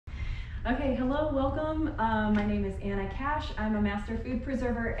Okay, hello, welcome. My name is Anna Cash. I'm a master food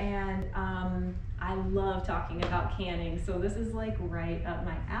preserver and I love talking about canning, so this is like right up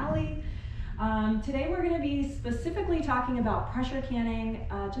my alley. Today we're going to be specifically talking about pressure canning.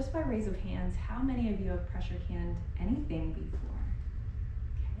 Just by raise of hands, how many of you have pressure canned anything before?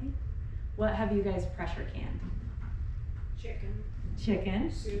 Okay. What have you guys pressure canned? Chicken.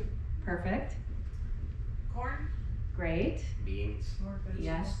 Chicken. Soup. Perfect. Corn. Great. Beans. More vegetables.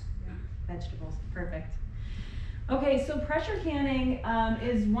 Yes. Yeah. Vegetables, perfect. Okay, so pressure canning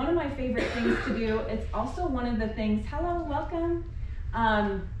is one of my favorite things to do. It's also one of the things, hello, welcome.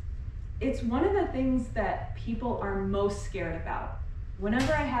 It's one of the things that people are most scared about.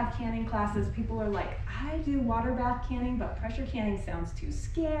 Whenever I have canning classes, people are like, I do water bath canning, but pressure canning sounds too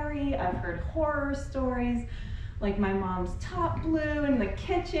scary. I've heard horror stories, like my mom's top blew in the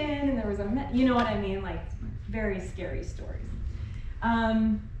kitchen and there was you know what I mean, like very scary stories.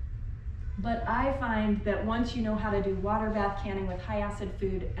 But I find that once you know how to do water bath canning with high acid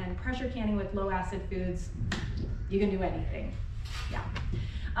food and pressure canning with low acid foods, you can do anything. Yeah.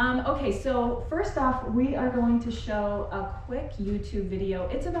 Okay, so first off, we are going to show a quick YouTube video.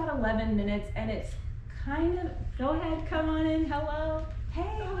 It's about 11 minutes and it's kind of, go ahead, come on in, hello. Hey,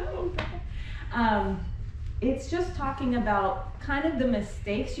 hello. It's just talking about kind of the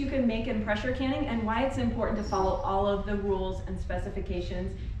mistakes you can make in pressure canning and why it's important to follow all of the rules and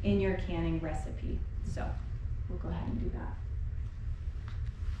specifications in your canning recipe. So we'll go ahead and do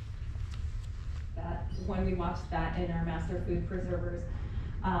that. When we watched that in our Master Food Preservers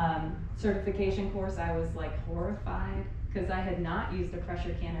certification course, I was like horrified because I had not used a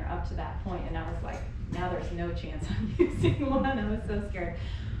pressure canner up to that point, and I was like, now there's no chance I'm using one. I was so scared.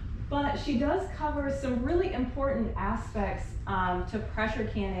 But she does cover some really important aspects to pressure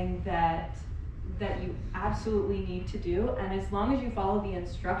canning that you absolutely need to do. And as long as you follow the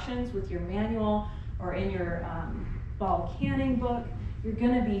instructions with your manual or in your ball canning book, you're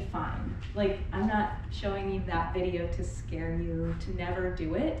gonna be fine. Like, I'm not showing you that video to scare you to never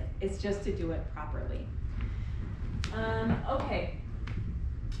do it. It's just to do it properly. Okay.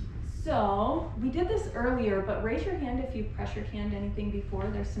 So, we did this earlier, but raise your hand if you've pressure canned anything before.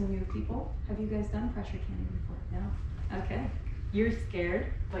 There's some new people. Have you guys done pressure canning before? No? Okay. You're scared,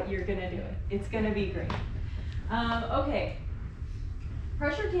 but you're gonna do it. It's gonna be great. Okay.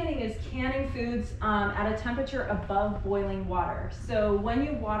 Pressure canning is canning foods at a temperature above boiling water. So when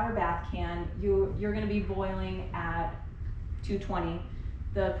you water bath can, you're gonna be boiling at 220.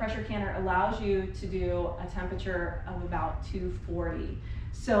 The pressure canner allows you to do a temperature of about 240.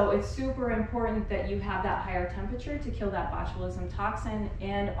 So it's super important that you have that higher temperature to kill that botulism toxin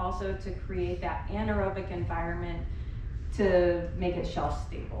and also to create that anaerobic environment to make it shelf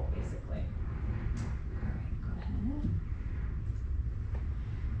stable, basically. All right, go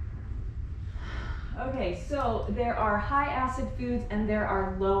ahead. Okay, so there are high acid foods and there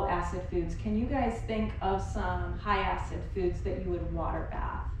are low acid foods. Can you guys think of some high acid foods that you would water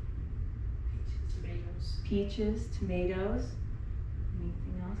bath? Tomatoes. Peaches, tomatoes,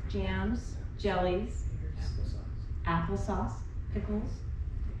 anything else? Jams, jellies, applesauce, pickles.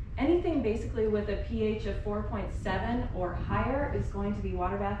 Anything basically with a pH of 4.7 or higher is going to be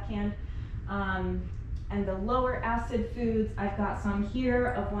water bath canned. And the lower acid foods, I've got some here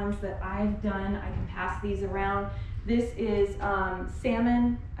of ones that I've done. I can pass these around. This is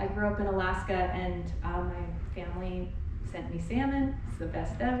salmon. I grew up in Alaska and my family sent me salmon. It's the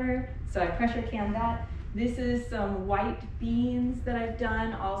best ever. So I pressure canned that. This is some white beans that I've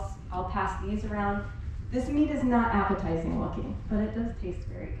done. I'll pass these around. This meat is not appetizing looking, but it does taste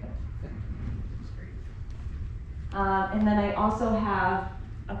very good. And then I also have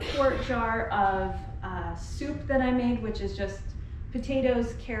a quart jar of soup that I made, which is just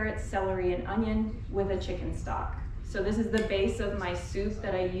potatoes, carrots, celery, and onion with a chicken stock. So this is the base of my soup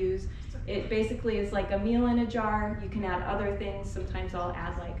that I use. It basically is like a meal in a jar. You can add other things. Sometimes I'll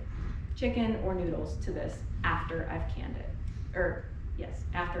add like chicken or noodles to this after I've canned it. Or yes,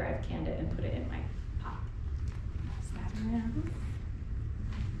 after I've canned it and put it in my pot. Pass that around.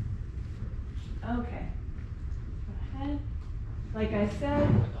 Okay, go ahead. Like I said.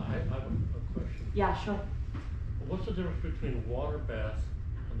 I have a question. Yeah, sure. What's the difference between water bath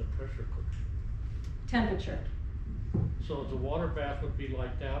and the pressure cooker? Temperature. So the water bath would be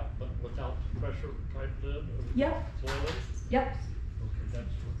like that, but without the pressure type lid? Yep. Boil it? Yep. Okay, that's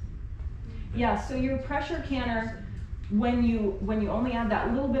what. Yeah, so your pressure canner, when you only add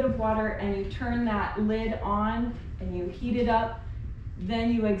that little bit of water and you turn that lid on and you heat it up,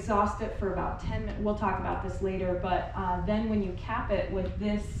 then you exhaust it for about 10 minutes. We'll talk about this later, but then when you cap it with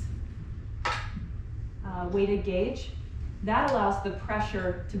this weighted gauge, that allows the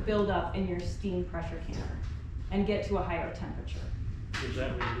pressure to build up in your steam pressure canner and get to a higher temperature. Does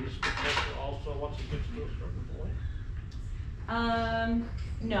that release the pressure also once it gets to a certain point?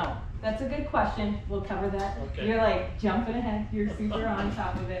 No, that's a good question. We'll cover that. Okay. You're like jumping ahead. You're super on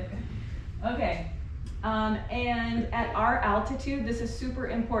top of it. Okay. And at our altitude, this is super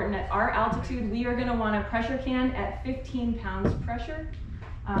important. At our altitude, we are going to want a pressure can at 15 pounds pressure.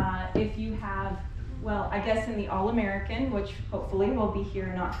 If you have, well, I guess in the All-American, which hopefully will be here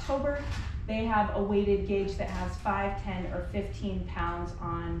in October, they have a weighted gauge that has 5, 10, or 15 pounds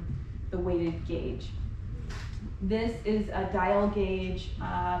on the weighted gauge. This is a dial gauge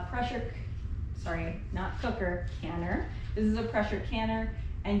not cooker, canner. This is a pressure canner,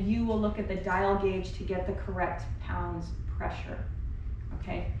 and you will look at the dial gauge to get the correct pounds pressure,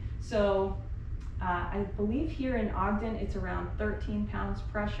 okay? So I believe here in Ogden, it's around 13 pounds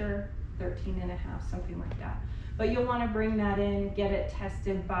pressure, 13 and a half, something like that. But you'll wanna bring that in, get it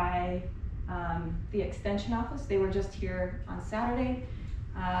tested by the extension office. They were just here on Saturday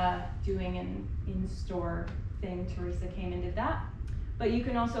doing an in-store thing. Teresa came and did that. But you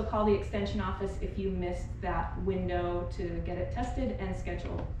can also call the extension office if you missed that window to get it tested and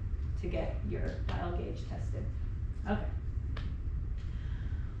schedule to get your dial gauge tested. Okay.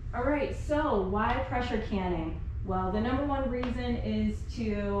 All right, so why pressure canning? Well, the number one reason is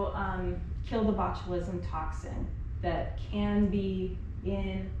to kill the botulism toxin that can be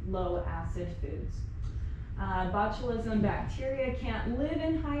in low acid foods. Botulism bacteria can't live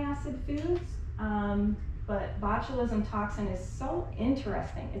in high acid foods, but botulism toxin is so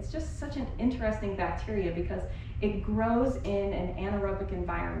interesting. It's just such an interesting bacteria because it grows in an anaerobic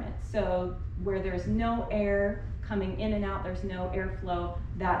environment. So where there's no air coming in and out, there's no airflow,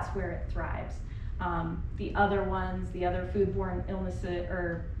 that's where it thrives. The other ones, the other foodborne illnesses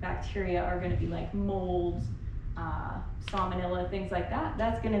or bacteria are gonna be like molds, salmonella, things like that.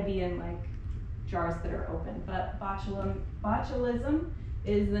 That's gonna be in like jars that are open. But botulism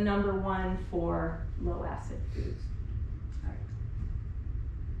is the number one for low acid foods.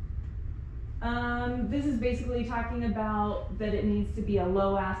 All right. This is basically talking about that it needs to be a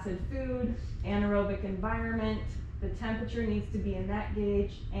low acid food, anaerobic environment, the temperature needs to be in that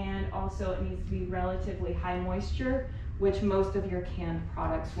gauge, and also it needs to be relatively high moisture, which most of your canned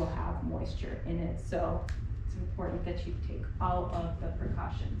products will have moisture in it. So it's important that you take all of the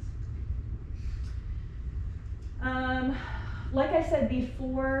precautions. Like I said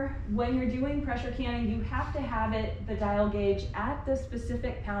before, when you're doing pressure canning, you have to have the dial gauge at the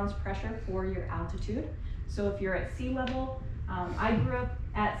specific pounds pressure for your altitude. So if you're at sea level, I grew up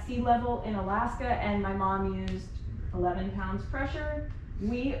at sea level in Alaska and my mom used 11 pounds pressure.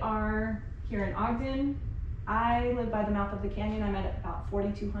 We are here in Ogden. I live by the mouth of the canyon. I'm at about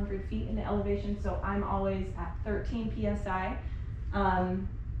 4,200 feet in the elevation, so I'm always at 13 PSI. Where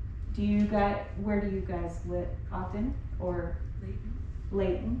do you guys live? Ogden or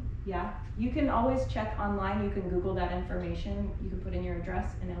Layton? Yeah. You can always check online. You can Google that information. You can put in your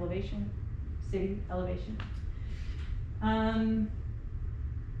address and elevation, city elevation.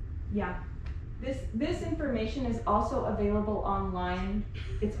 Yeah. This information is also available online.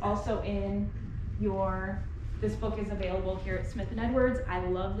 It's also in this book is available here at Smith & Edwards. I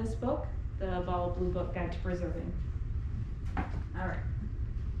love this book, the Ball Blue Book Guide to Preserving. All right.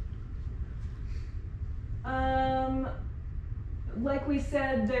 Like we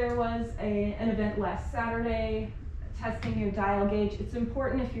said, there was an event last Saturday, testing your dial gauge. It's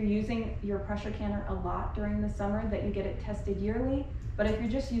important if you're using your pressure canner a lot during the summer that you get it tested yearly, but if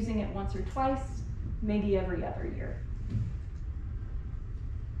you're just using it once or twice, maybe every other year.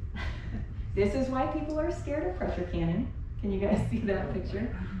 This is why people are scared of pressure canning. Can you guys see that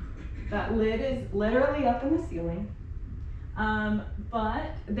picture? That lid is literally up in the ceiling.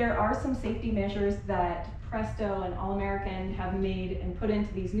 But there are some safety measures that Presto and All-American have made and put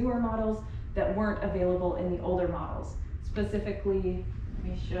into these newer models that weren't available in the older models. Specifically, let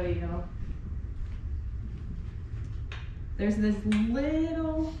me show you. There's this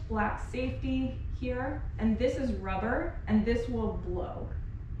little black safety here, and this is rubber, and this will blow.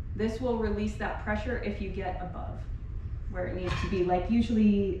 This will release that pressure if you get above where it needs to be, like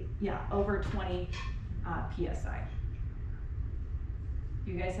usually, yeah, over 20 PSI.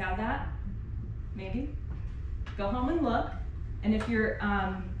 You guys have that? Maybe? Go home and look, and if you're,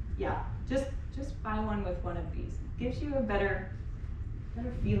 yeah, just buy one with one of these. Gives you a better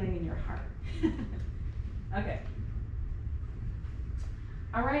feeling in your heart. Okay.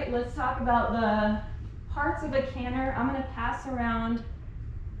 All right, let's talk about the parts of a canner. I'm gonna pass around.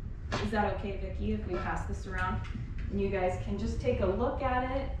 Is that okay, Vicki, if we pass this around? And you guys can just take a look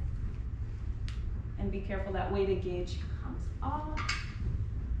at it and be careful that weighted gauge comes off.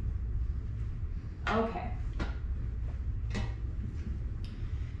 Okay.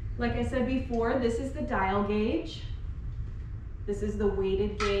 Like I said before, this is the dial gauge. This is the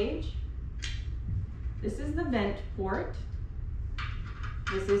weighted gauge. This is the vent port.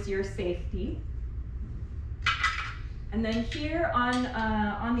 This is your safety. And then here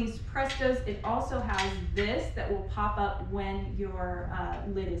on these Prestos, it also has this that will pop up when your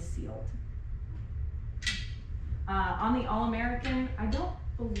lid is sealed. On the All-American, I don't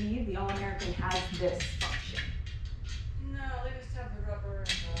believe the All-American has this function. No, they just have the rubber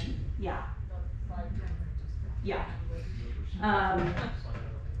and Yeah, the 5 yeah.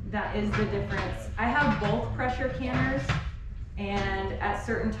 That is the difference. I have both pressure canners, and at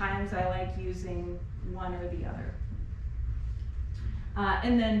certain times I like using one or the other.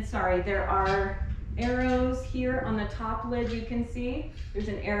 And then, sorry, there are arrows here on the top lid you can see. There's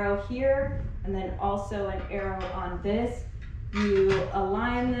an arrow here, and then also an arrow on this. You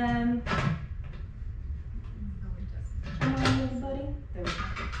align them. Come on, little buddy. There we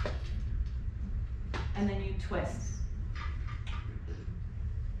go. And then you twist.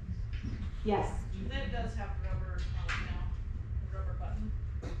 Yes? Lid does have rubber on it now, the rubber button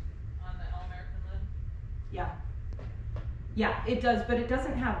on the All-American lid. Yeah. Yeah, it does, but it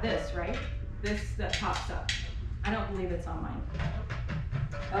doesn't have this, right? This that pops up. I don't believe it's on mine.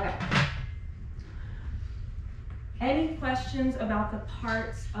 Okay. Any questions about the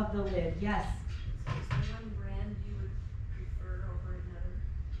parts of the lid? Yes? Is there one brand you would prefer over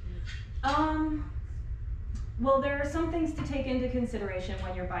another? Well, there are some things to take into consideration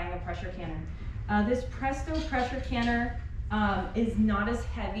when you're buying a pressure canner. This Presto pressure canner is not as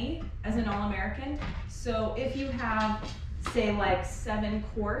heavy as an All-American. So if you have, say, like 7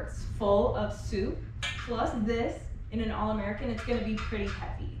 quarts full of soup, plus this in an All-American, it's gonna be pretty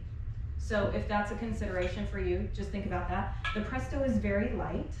heavy. So if that's a consideration for you, just think about that. The Presto is very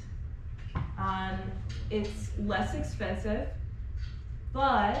light. It's less expensive,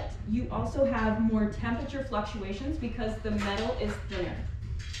 but you also have more temperature fluctuations because the metal is thinner.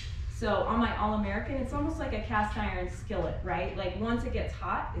 So on my All-American, it's almost like a cast iron skillet, right? Like once it gets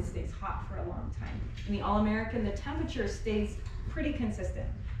hot, it stays hot for a long time. In the All-American, the temperature stays pretty consistent.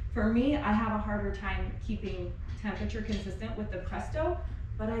 For me, I have a harder time keeping temperature consistent with the Presto,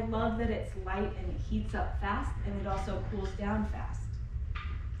 but I love that it's light and it heats up fast and it also cools down fast.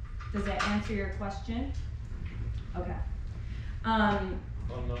 Does that answer your question? Okay. On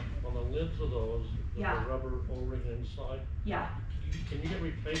the lids of those, the Yeah. rubber O-ring inside, Yeah. can you get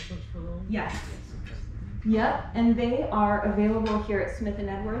replacements for those? Yes. Yep, and they are available here at Smith &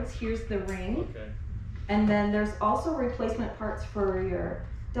 Edwards. Here's the ring. Okay. And then there's also replacement parts for your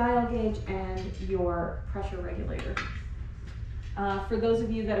dial gauge and your pressure regulator. For those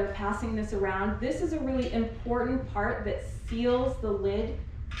of you that are passing this around, this is a really important part that seals the lid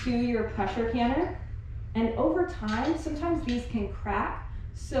to your pressure canner. And over time, sometimes these can crack.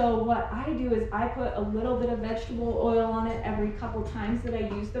 So what I do is I put a little bit of vegetable oil on it every couple times that I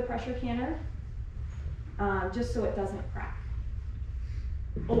use the pressure canner, just so it doesn't crack.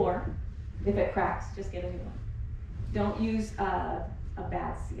 Or if it cracks, just get a new one. Don't use a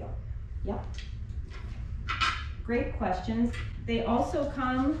bad seal. Yep. Great questions. They also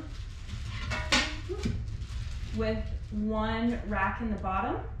come with one rack in the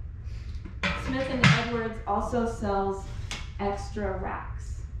bottom. Smith & Edwards also sells extra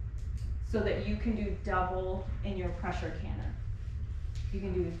racks so that you can do double in your pressure canner. You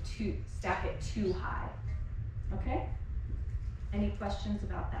can do stack it too high. Okay? Any questions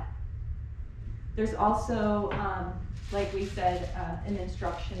about that? There's also, like we said, an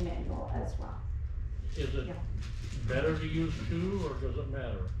instruction manual as well. Is it Yeah. better to use 2 or does it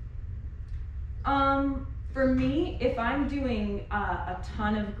matter? For me, if I'm doing a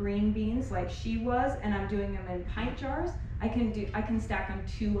ton of green beans like she was, and I'm doing them in pint jars, I can stack them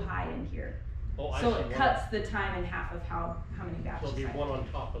too high in here. Oh, I So see. it cuts the time in half of how many So batches it'll be I one do. on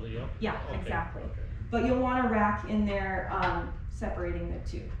top of the other? Yeah, Okay, exactly. Okay, But you'll want a rack in there separating the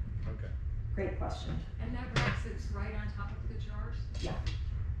two. okay. Great question. And that rack sits right on top of the jars? Yeah.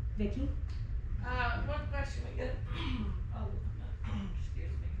 Vicky? One question we get,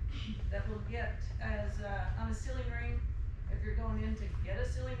 excuse me, that we'll get as, on a sealing ring, if you're going in to get a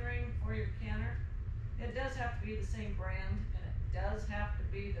sealing ring for your canner, it does have to be the same brand, and it does have to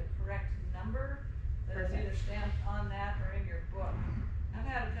be the correct number that is Perfect. either stamped on that or in your book. I've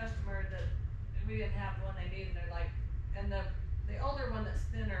had a customer that, we didn't have the one they needed, they're like, and the older one that's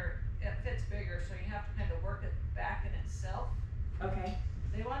thinner, it fits bigger, so you have to kind of work it back in itself. Okay.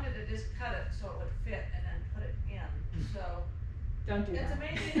 They wanted to just cut it so it would fit and then put it in, so. Don't do It's that.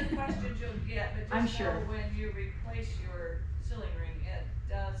 amazing the questions you'll get, but I'm just sure. know when you replace your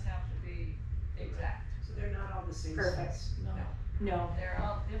does have to be exact. So they're not all the same Perfect. size? No. No, They're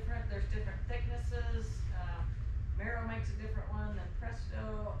all different, there's different thicknesses, Mero makes a different one than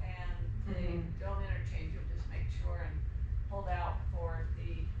Presto, and they Mhm. don't interchange them, just make sure and hold out for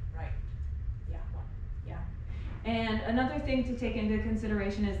the right one. and another thing to take into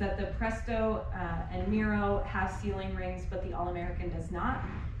consideration is that the Presto and Miro have ceiling rings, but the All-American does not.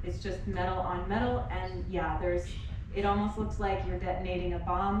 It's just metal on metal, and yeah, it almost looks like you're detonating a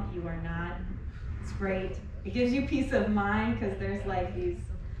bomb. You are not. It's great. It gives you peace of mind because there's like these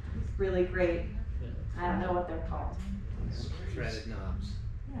really great, I don't know what they're called. Threaded knobs.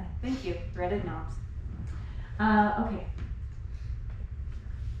 Yeah, thank you, threaded knobs. Okay.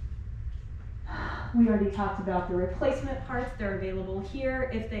 We already talked about the replacement parts. They're available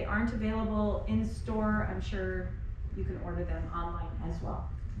here. If they aren't available in store, I'm sure you can order them online as well.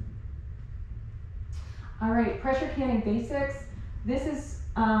 All right, pressure canning basics. This is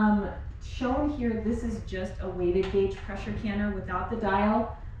shown here. This is just a weighted gauge pressure canner without the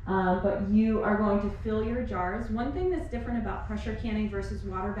dial, but you are going to fill your jars. One thing that's different about pressure canning versus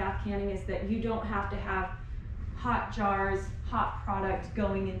water bath canning is that you don't have to have hot jars, hot product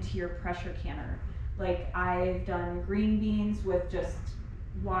going into your pressure canner. Like I've done green beans with just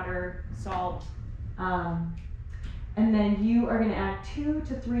water, salt, and then you are gonna add 2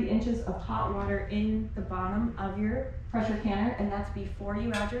 to 3 inches of hot water in the bottom of your pressure canner, and that's before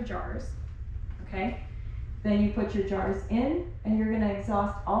you add your jars, okay? Then you put your jars in, and you're gonna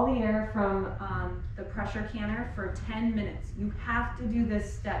exhaust all the air from the pressure canner for 10 minutes. You have to do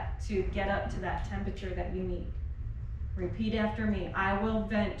this step to get up to that temperature that you need. Repeat after me. I will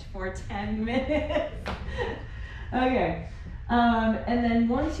vent for 10 minutes. Okay. And then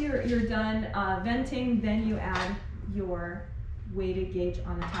once you're done venting, then you add your weighted gauge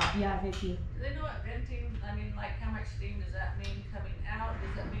on the top. Yeah, Vicky. Do they know what venting, I mean, like how much steam does that mean coming out?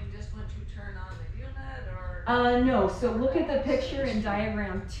 Does that mean just once you turn on the unit, or? No, so look at the picture in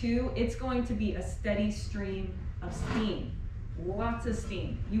diagram 2. It's going to be a steady stream of steam. Lots of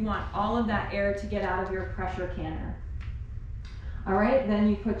steam. You want all of that air to get out of your pressure canner. All right, then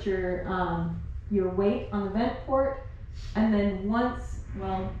you put your weight on the vent port, and then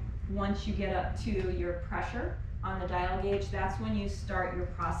once you get up to your pressure on the dial gauge, that's when you start your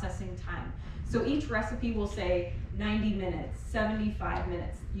processing time. So each recipe will say 90 minutes, 75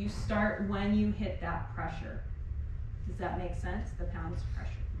 minutes. You start when you hit that pressure. Does that make sense? The pounds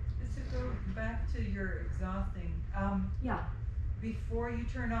pressure. Just to go back to your exhausting, Yeah. before you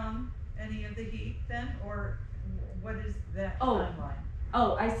turn on any of the heat then, or what is that Oh. timeline?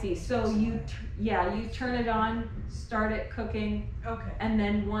 Oh, I see. So you turn it on, start it cooking, Okay, and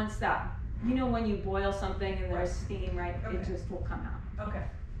then once that, when you boil something and there's steam, right, it Okay. just will come out. okay.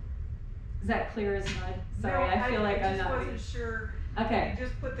 Is that clear as mud? Sorry, No, I feel like I'm I not. just wasn't sure. Okay. You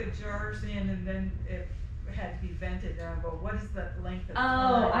just put the jars in and then it had to be vented down, but what is the length of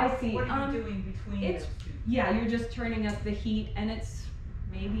Oh, time? I see. What are you doing between it's- those two? Yeah, you're just turning up the heat, and it's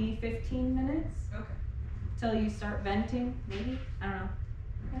maybe 15 minutes Okay. till you start venting, maybe? I don't know.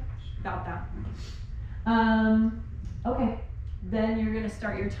 Yeah, about that. Okay. Then you're gonna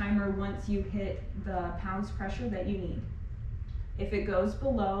start your timer once you hit the pounds pressure that you need. If it goes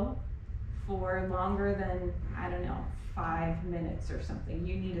below for longer than, 5 minutes or something,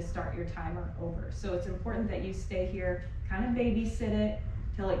 you need to start your timer over. So it's important that you stay here, kind of babysit it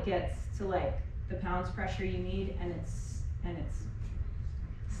till it gets to like the pounds pressure you need, and it's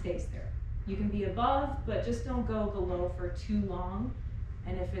stays there. You can be above, but just don't go below for too long.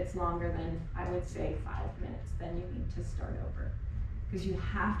 And if it's longer than, I would say 5 minutes, then you need to start over. Because you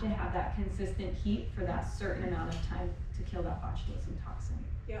have to have that consistent heat for that certain amount of time to kill that botulism toxin.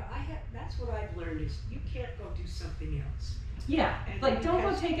 Yeah, that's what I've learned is you can't go do something else. Yeah, And like don't go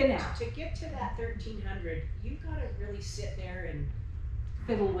because take a nap. To get to that 1300, you gotta really sit there and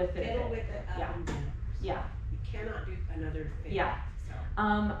Fiddle with it. fiddle with it Yeah. up and down. Yeah, You cannot do another thing. yeah. So,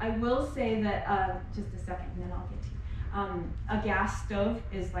 I will say that, just a second and then I'll get to you. A gas stove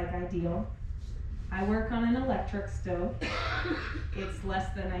is like ideal. I work on an electric stove. It's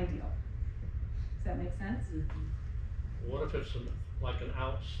less than ideal. Does that make sense? What if it's like an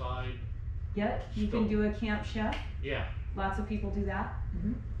outside, Yep, you can Stove. do a camp chef. yeah, Lots of people do that.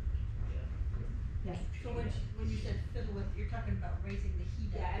 Yes. So when you said fiddle with, you're talking about raising the heat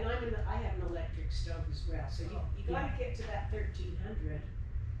yeah, up. and I have an electric stove as well, so you gotta get to that 1300.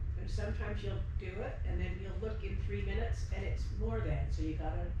 And sometimes you'll do it, and then you'll look in 3 minutes, and it's more than, so you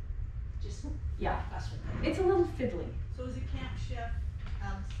gotta just Yeah. fuss with it. It's a little fiddly. So is a camp chef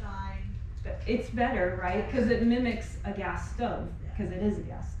outside? It's better, right? Because it mimics a gas stove, because it is a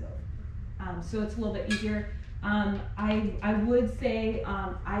gas stove. So it's a little bit easier. I would say,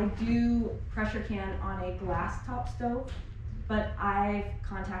 I do pressure can on a glass top stove, but I've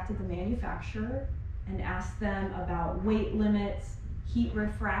contacted the manufacturer and asked them about weight limits, heat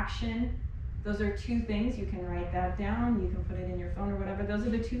refraction. Those are two things, you can write that down, you can put it in your phone or whatever. Those are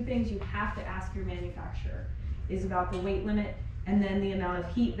the two things you have to ask your manufacturer, is about the weight limit and then the amount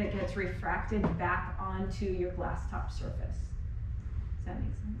of heat that gets refracted back onto your glass top surface. Does that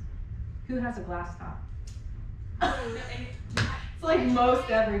make sense? Who has a glass top? It's like most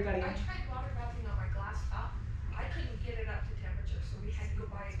everybody. I tried water bathing on my glass top. I couldn't get it up to temperature, so we had to go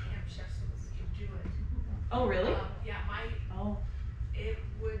buy a camp chef so that we could do it. Oh, really? Yeah, Oh, it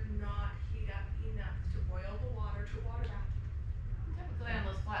would not heat up enough to boil the water to water bath. Typically on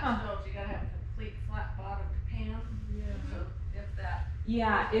those flat Huh. stoves, you gotta have a complete flat bottomed pan. So if that.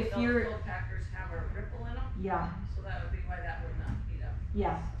 yeah, if those you're, flow packers have a ripple in them, yeah, so that would be why that would not heat up.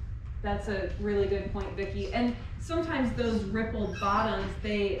 yeah. That's a really good point, Vicky. And sometimes those rippled bottoms,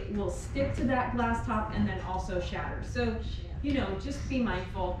 they will stick to that glass top and then also shatter. So, you know, just be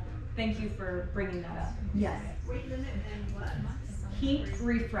mindful. Thank you for bringing that up. Yes. Weight limit and what? Heat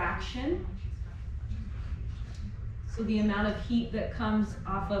refraction. So the amount of heat that comes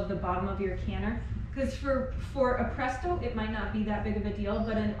off of the bottom of your canner. Because for a Presto, it might not be that big of a deal,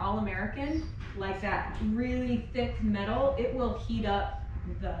 but an All-American, like that really thick metal, it will heat up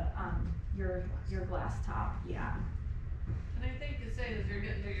the your glass top. Yeah. And I think you say as you're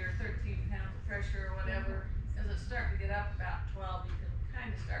getting to your 13 pounds of pressure or whatever, as it's starting to get up about 12, you can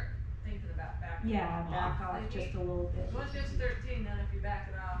kind of start thinking about backing Yeah, off. back off just a little bit. Once it's 13, then if you back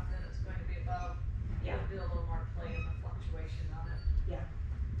it off, then it's going to be above. Yeah. You'll do a little more play in the fluctuation on it.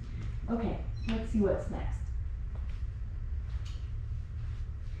 Okay, let's see what's next.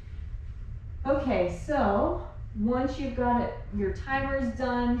 Okay, so once you've got it, your timer's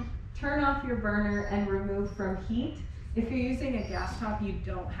done, turn off your burner and remove from heat. If you're using a gas top, you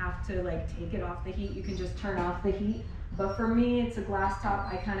don't have to like take it off the heat, you can just turn off the heat. But for me, it's a glass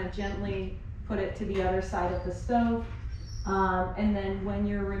top, I kind of gently put it to the other side of the stove. And then when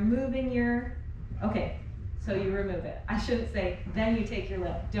you're removing your, okay, so you remove it. I shouldn't say, then you take your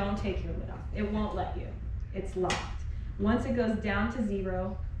lid. Don't take your lid off. It won't let you. It's locked. Once it goes down to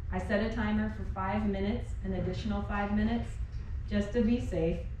 0, I set a timer for 5 minutes, an additional 5 minutes, just to be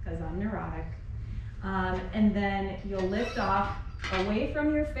safe, because I'm neurotic. And then you'll lift off away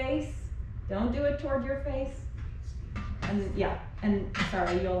from your face. Don't do it toward your face. And yeah, and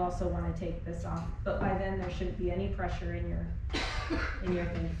sorry, you'll also want to take this off. But by then there shouldn't be any pressure in your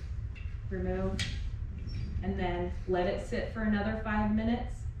thing. Remove. And then let it sit for another 5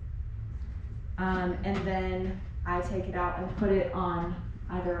 minutes. And then I take it out and put it on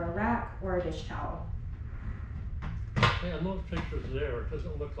either a rack or a dish towel. Yeah, in those pictures there, it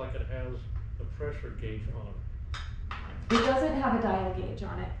doesn't look like it has a pressure gauge on it. It doesn't have a dial gauge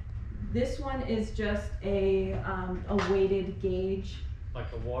on it. This one is just a weighted gauge Like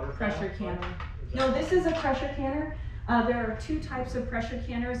a water pressure bath, canner. is No, that- this is a pressure canner. There are 2 types of pressure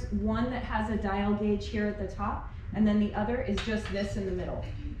canners. One that has a dial gauge here at the top, and then the other is just this in the middle.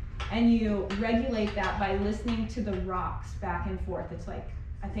 And you regulate that by listening to the rocks back and forth. It's like,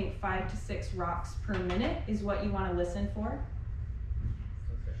 I think 5 to 6 rocks per minute is what you want to listen for.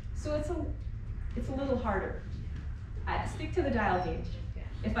 Okay. So it's a little harder. Stick to the dial gauge.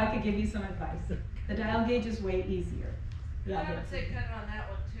 If I could give you some advice, the dial gauge is way easier. And I would say kind of on that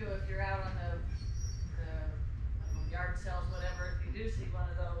one too, if you're out on the I don't know, yard sales, whatever, if you do see one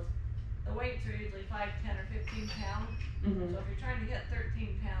of those, the weights are usually 5, 10, or 15 pounds. Mhm. So if you're trying to get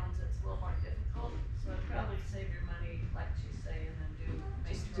 13 pounds, it's a little more difficult. So I'd probably save your money, like she's saying, and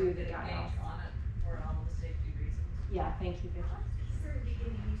make Just sure do the you get a dial. gauge on it for all of the safety reasons. Yeah, thank you, Vicky. Very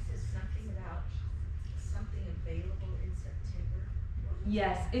beginning, you said something about something available in September.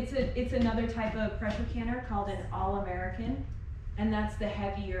 Yes, it's another type of pressure canner called an All-American, and that's the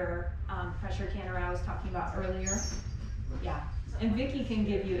heavier pressure canner I was talking about earlier. Yeah, and Vicky can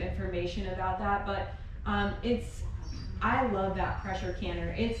give you information about that, but I love that pressure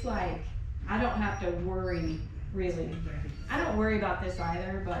canner. It's like, I don't have to worry, really. I don't worry about this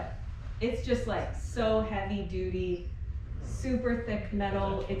either, but it's just like so heavy duty, super thick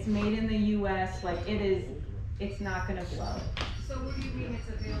metal. It's made in the US, like it's not gonna blow. So what do you mean it's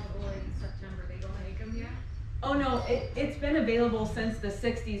available in September? They don't make them yet? Oh no, it's been available since the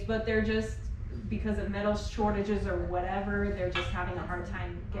 60s, but they're just, because of metal shortages or whatever, they're just having a hard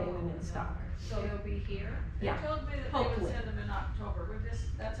time getting them in stock. So they'll be here? Yeah, They told me that they hopefully. would send them in October.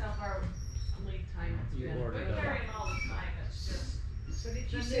 That's how far lead time it's You been. ordered We that. carry them all the time, it's just. So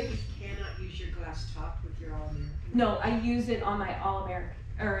did you say you cannot use your glass top with your All-American? No, I use it on my All-American,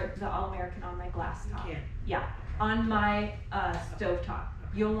 or the All-American on my glass top. You can. Yeah, on my stovetop.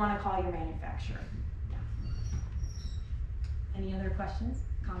 You'll wanna call your manufacturer. Yeah. Any other questions,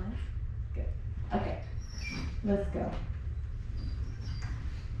 comments? Good, okay, let's go.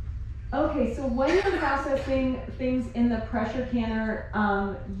 Okay, so when you're processing things in the pressure canner,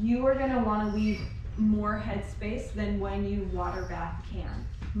 you are gonna wanna leave more headspace than when you water bath can.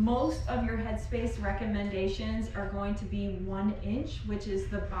 Most of your headspace recommendations are going to be 1 inch, which is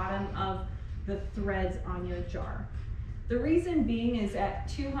the bottom of the threads on your jar. The reason being is at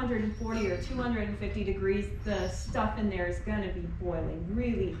 240 or 250 degrees, the stuff in there is gonna be boiling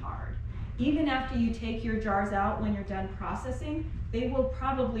really hard. Even after you take your jars out when you're done processing, they will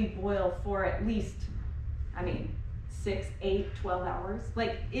probably boil for at least, 6, 8, 12 hours.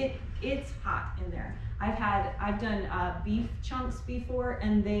 Like it's hot in there. I've done beef chunks before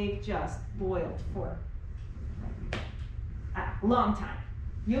and they've just boiled for a long time.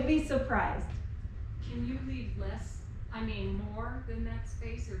 You'll be surprised. Can you leave more than that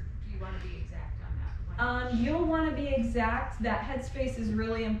space, or do you wanna be exact on that? You'll wanna be exact. That headspace is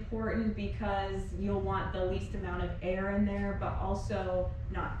really important because you'll want the least amount of air in there, but also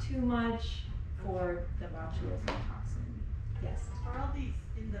not too much for the botulism toxin. Yes. Are all these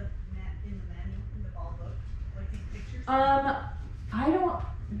in the manual, in the ball book, like these pictures?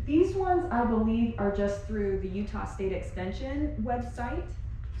 These ones I believe are just through the Utah State Extension website.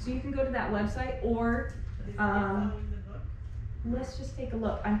 So you can go to that website or, Is it following the book? let's just take a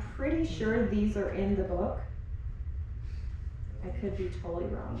look. I'm pretty sure these are in the book. I could be totally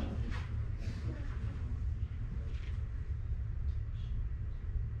wrong though.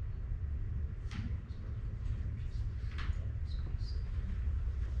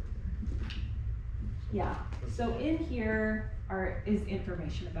 Yeah, so in here is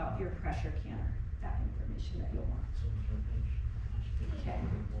information about your pressure canner, that information that you'll want. Okay.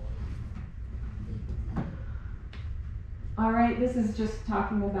 All right, this is just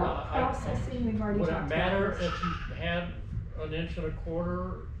talking about processing, we've already Would talked it about matter this. if you had 1.25 inches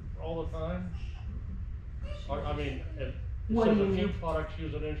all the time? If What so do you the few mean? products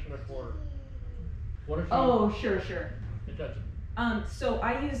use 1.25 inches. What if you? Oh, sure. It doesn't. So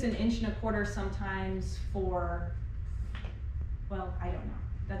I use 1.25 inches sometimes for, well, I don't know,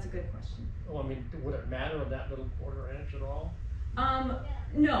 that's a good question. Well, would it matter that little 1/4 inch at all?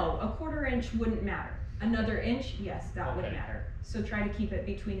 No, a 1/4 inch wouldn't matter. Another inch, yes, that would Okay. matter. So try to keep it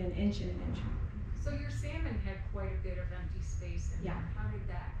between 1 inch and 1 inch. So your salmon had quite a bit of empty space in Yeah. there, how did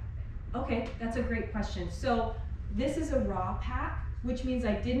that happen? Okay, that's a great question. So this is a raw pack, which means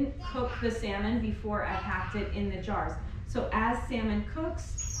I didn't cook the salmon before I packed it in the jars. So as salmon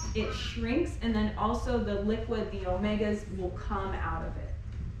cooks, it shrinks, and then also the liquid, the omegas, will come out of it.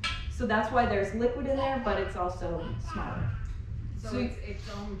 So that's why there's liquid in there, but it's also smaller. So So- it's its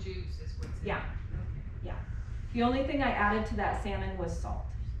own juice is what's in it? Yeah. Okay. The only thing I added to that salmon was salt.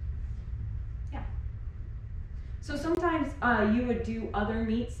 Yeah. So sometimes you would do other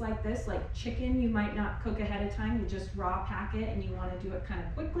meats like this, like chicken, you might not cook ahead of time, you just raw pack it and you wanna do it kind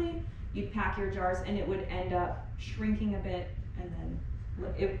of quickly. You'd pack your jars and it would end up shrinking a bit, and then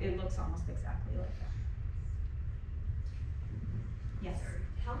it looks almost exactly like that. Yes.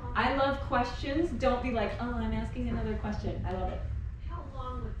 How long? I love questions. Don't be like, oh, I'm asking another question. I love it. How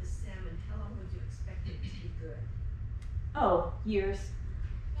long with the salmon, how long would you expect it to be good? Oh, years.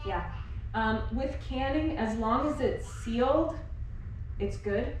 Yeah. With canning, as long as it's sealed, it's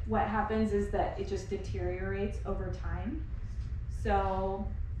good. What happens is that it just deteriorates over time. So,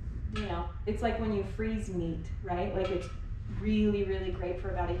 it's like when you freeze meat, right? Like it's really, really great for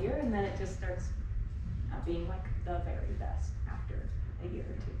about a year, and then it just starts not being like the very best after a year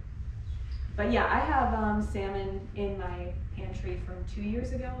or two. But yeah, I have salmon in my pantry from 2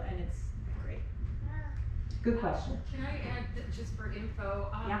 years ago, and it's great. Good question. Can I add that just for info,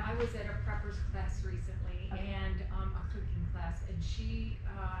 Yeah. I was at a preppers class recently Okay. and a cooking class, and she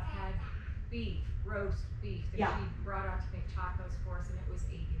had roast beef that Yeah. she brought out to make tacos for us, and it was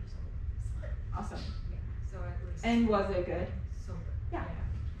 8 years old. Awesome. Yeah, so it was. And was it good? So good.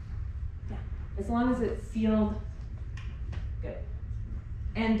 Yeah. As long as it's sealed, good.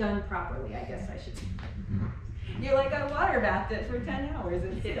 And done properly, I guess I should. You're like, I water bathed it for 10 hours,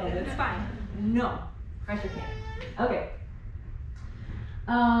 it's sealed, it's fine. No, pressure can. Okay.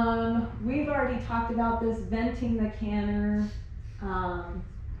 We've already talked about this, venting the canner.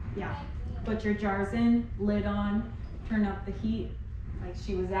 Yeah, put your jars in, lid on, turn up the heat. Like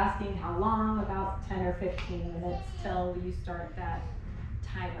she was asking how long, about 10 or 15 minutes till you start that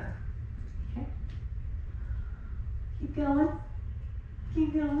timer. Okay. Keep going.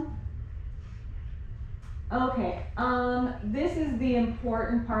 Keep going. Okay, this is the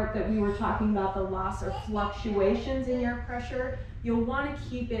important part that we were talking about, the loss or fluctuations in your pressure. You'll want to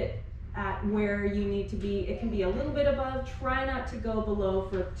keep it at where you need to be. It can be a little bit above, try not to go below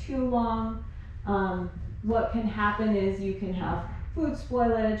for too long. What can happen is you can have food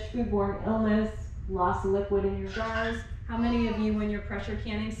spoilage, foodborne illness, loss of liquid in your jars. How many of you, when you're pressure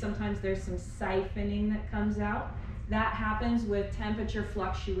canning, sometimes there's some siphoning that comes out? That happens with temperature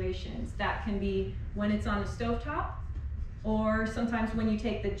fluctuations. That can be when it's on the stovetop, or sometimes when you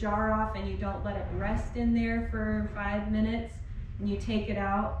take the jar off and you don't let it rest in there for 5 minutes, and you take it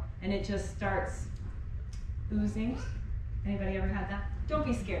out and it just starts oozing. Anybody ever had that? Don't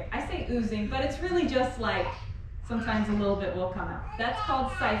be scared. I say oozing, but it's really just like sometimes a little bit will come out. That's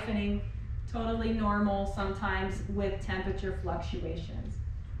called siphoning. Totally normal sometimes with temperature fluctuations.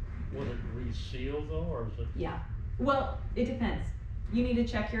 Would it reseal though, or is it? Yeah. Well, it depends. You need to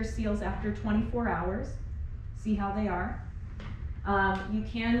check your seals after 24 hours, see how they are. You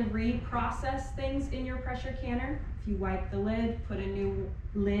can reprocess things in your pressure canner. If you wipe the lid, put a new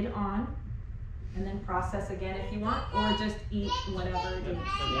lid on, and then process again if you want, or just eat whatever it is.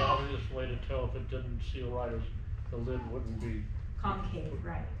 And the obvious way to tell if it didn't seal right is the lid wouldn't be Concave,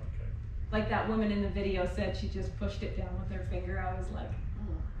 right. Okay. Like that woman in the video said, she just pushed it down with her finger. I was like,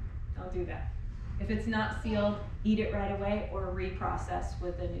 oh, don't do that. If it's not sealed, eat it right away or reprocess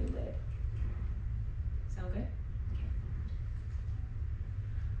with a new lid. Sound good?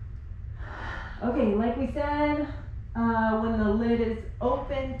 Okay, like we said, when the lid is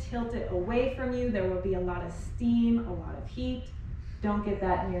open, tilt it away from you. There will be a lot of steam, a lot of heat. Don't get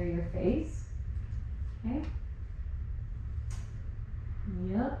that near your face. Okay?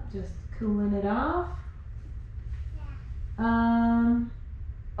 Yep, just cooling it off.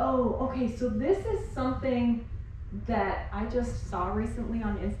 Oh, okay, so this is something that I just saw recently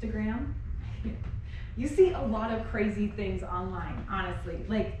on Instagram. You see a lot of crazy things online, honestly.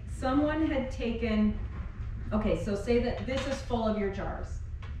 Like someone had taken, okay, so say that this is full of your jars.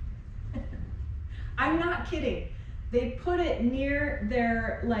 I'm not kidding. They put it near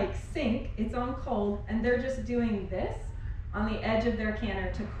their like sink, it's on cold, and they're just doing this on the edge of their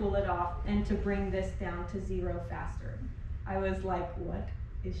canner to cool it off and to bring this down to 0 faster. I was like, what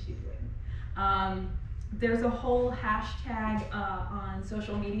is she doing? There's a whole hashtag on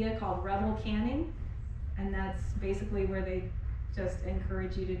social media called Rebel Canning, and that's basically where they just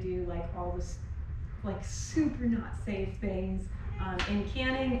encourage you to do like all this like super not safe things in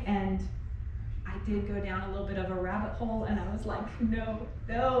canning. And I did go down a little bit of a rabbit hole, and I was like, no,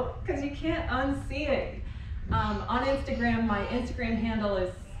 because you can't unsee it. On Instagram, my Instagram handle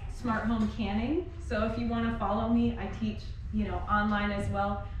is Smart Home Canning. So if you want to follow me, I teach, online as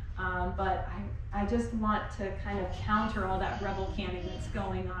well. But I just want to kind of counter all that rebel canning that's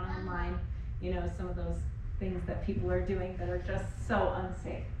going on online. Some of those things that people are doing that are just so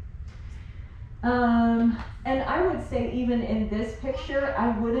unsafe. And I would say even in this picture,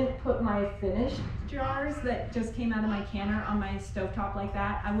 I wouldn't put my finished jars that just came out of my canner on my stovetop like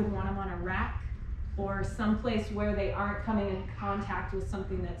that. I would want them on a rack or someplace where they aren't coming in contact with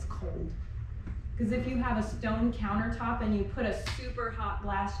something that's cold. Because if you have a stone countertop and you put a super hot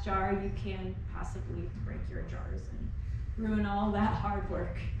glass jar, you can possibly break your jars and ruin all that hard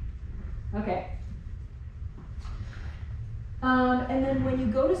work. Okay. And then when you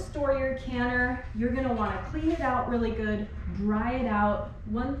go to store your canner, you're gonna wanna clean it out really good, dry it out.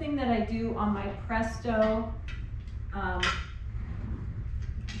 One thing that I do on my Presto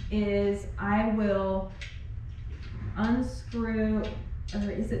is I will unscrew,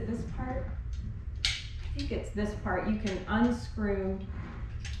 or is it this part? I think it's this part. You can unscrew,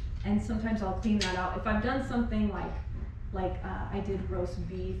 and sometimes I'll clean that out. If I've done something like I did roast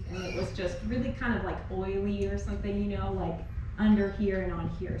beef and it was just really kind of like oily or something, like under here and on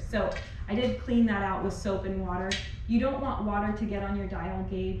here. So I did clean that out with soap and water. You don't want water to get on your dial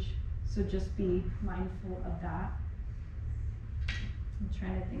gauge, so just be mindful of that. I'm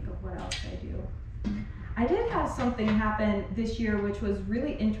trying to think of what else I do. I did have something happen this year which was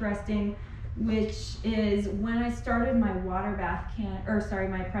really interesting, which is when I started my water bath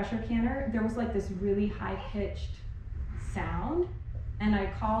my pressure canner, there was like this really high-pitched sound, and I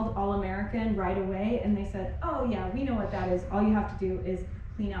called All American right away, and they said, oh yeah, we know what that is. All you have to do is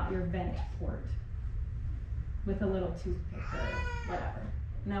clean out your vent port with a little toothpick or whatever.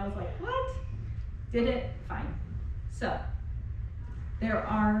 And I was like, what? Did it? Fine. So there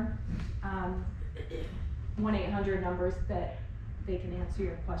are 1-800 numbers that they can answer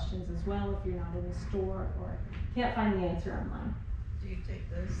your questions as well if you're not in the store or can't find the answer online. Do you take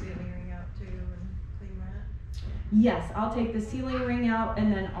the ceiling ring out too and clean that? Yes, I'll take the sealing ring out,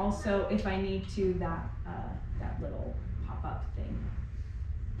 and then also, if I need to, that little pop-up thing.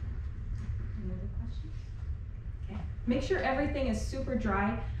 Any other questions? Okay. Make sure everything is super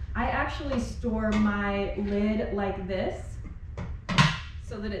dry. I actually store my lid like this,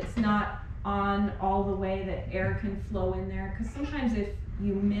 so that it's not on all the way that air can flow in there. Because sometimes if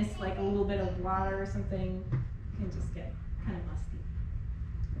you miss like a little bit of water or something, it can just get kind of musty.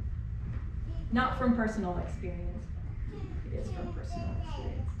 Not from personal experience. It is from personal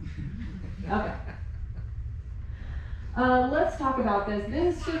experience. Okay. Let's talk about this.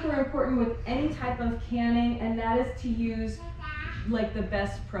 This is super important with any type of canning, and that is to use like the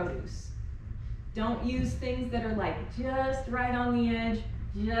best produce. Don't use things that are like just right on the edge,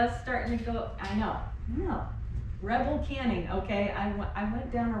 just starting to go. I know. No. Rebel canning, okay? I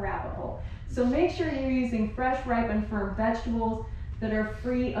went down a rabbit hole. So make sure you're using fresh, ripe, and firm vegetables that are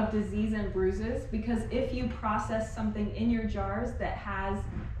free of disease and bruises, because if you process something in your jars that has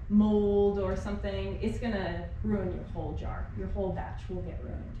mold or something, it's gonna ruin your whole jar. Your whole batch will get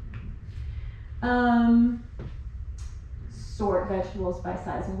ruined. Sort vegetables by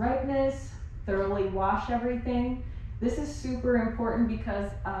size and ripeness. Thoroughly wash everything. This is super important because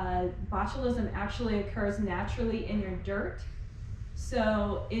botulism actually occurs naturally in your dirt.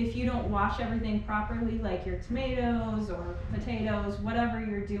 So if you don't wash everything properly, like your tomatoes or potatoes, whatever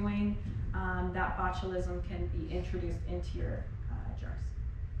you're doing, that botulism can be introduced into your jars.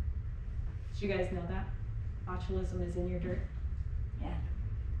 Did you guys know that? Botulism is in your dirt? Yeah,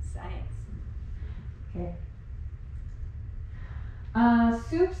 science. Okay.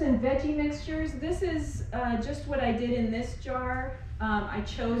 Soups and veggie mixtures. This is just what I did in this jar. I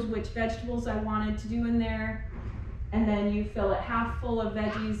chose which vegetables I wanted to do in there, and then you fill it half full of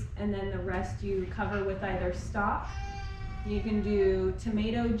veggies, and then the rest you cover with either stock. You can do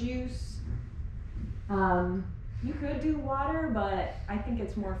tomato juice. You could do water, but I think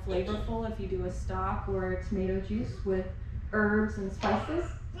it's more flavorful if you do a stock or a tomato juice with herbs and spices.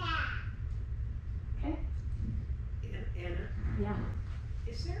 Okay. Anna? Yeah.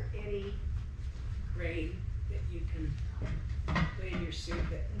 Is there any grain that you can put in your soup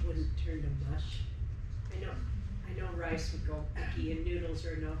that wouldn't turn to mush? I know rice would go icky and noodles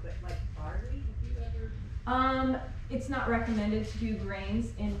or no, but like barley, have you ever? It's not recommended to do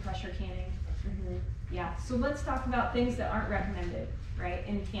grains in pressure canning. Mm-hmm. Yeah, so let's talk about things that aren't recommended, right,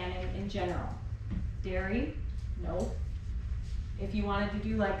 in canning in general. Dairy, no. If you wanted to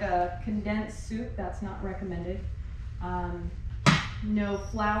do like a condensed soup, that's not recommended. No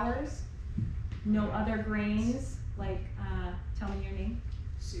flours, no other grains, like, tell me your name.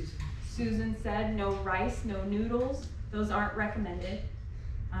 Susan. Susan said no rice, no noodles. Those aren't recommended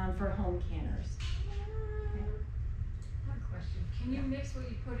for home canners. I have a question. Can you mix what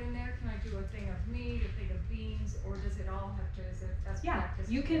you put in there? Can I do a thing of meat, a thing of beans, or does it all have to, is it, that's Yeah, practice?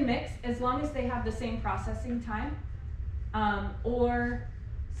 you can mix as long as they have the same processing time. Or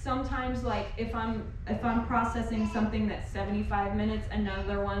sometimes, like if I'm processing something that's 75 minutes,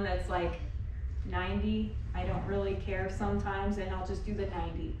 another one that's like 90, I don't really care sometimes, and I'll just do the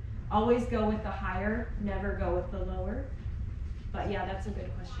 90. Always go with the higher, never go with the lower. But yeah, that's a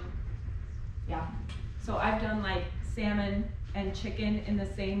good question. Yeah. So I've done like salmon and chicken in the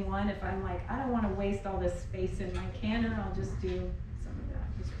same one. If I'm like, I don't want to waste all this space in my canner, I'll just do some of that.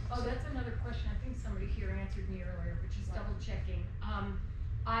 Oh, that's another question. I think somebody here answered me earlier, which is double checking.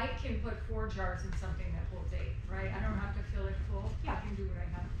 I can put 4 jars in something that holds 8, right? I don't have to fill it full. Yeah. I can do what I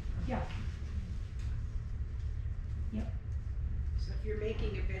have. Yeah. Yep. So if you're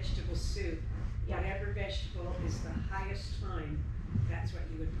making a vegetable soup, Yeah. whatever vegetable is the highest time, that's what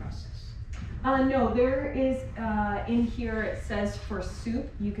you would process. No, there is, in here it says for soup,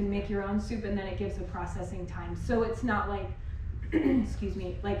 you can make your own soup, and then it gives a processing time. So it's not like, excuse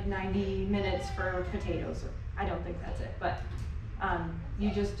me, like 90 minutes for potatoes. I don't think that's it, but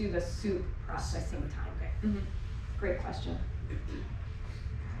you just do the soup processing time. Okay. Mm-hmm. Great question.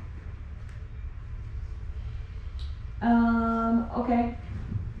 Okay,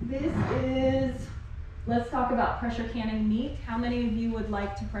 this is, let's talk about pressure canning meat. How many of you would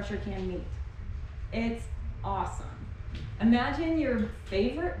like to pressure can meat? It's awesome. Imagine your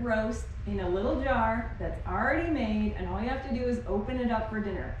favorite roast in a little jar that's already made, and all you have to do is open it up for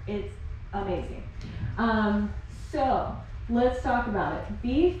dinner. It's amazing. So let's talk about it.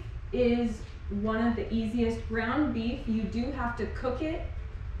 Beef is one of the easiest. Ground beef, you do have to cook it,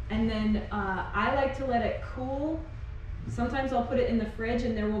 and then I like to let it cool. Sometimes I'll put it in the fridge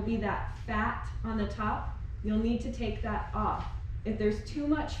and there will be that fat on the top. You'll need to take that off. If there's too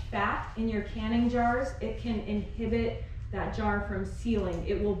much fat in your canning jars, it can inhibit that jar from sealing.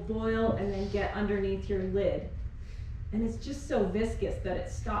 It will boil and then get underneath your lid. And it's just so viscous that it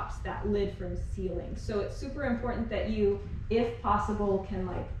stops that lid from sealing. So it's super important that you, if possible, can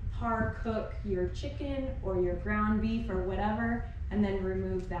like par cook your chicken or your ground beef or whatever, and then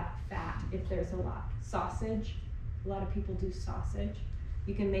remove that fat if there's a lot. Sausage, a lot of people do sausage.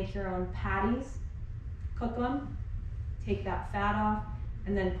 You can make your own patties, cook them, take that fat off,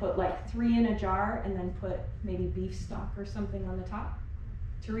 and then put like 3 in a jar and then put maybe beef stock or something on the top.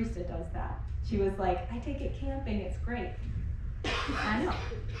 Teresa does that. She was like, I take it camping, it's great. I know.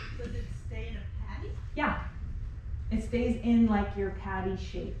 Does it stay in a patty? Yeah. It stays in like your patty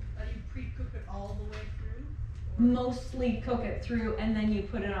shape. You pre-cook it all the way through? Mostly cook it through and then you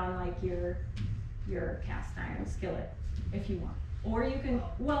put it on like your cast iron skillet if you want. Or you can,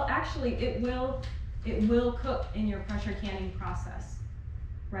 well actually it will cook in your pressure canning process,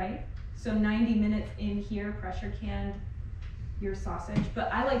 right? So 90 minutes in here, pressure canned your sausage,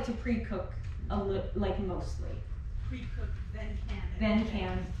 but I like to pre-cook like mostly. Pre-cook, then can it. Then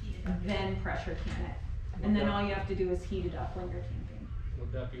can, heat it up. then pressure can it. And then all you have to do is heat it up when you're camping.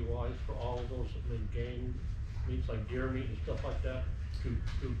 Would that be wise for all of those that make game meats like deer meat and stuff like that, to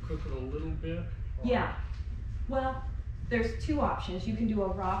cook it a little bit? Or- Yeah, well, there's 2 options. You can do a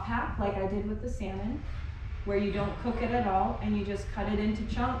raw pack like I did with the salmon, where you don't cook it at all and you just cut it into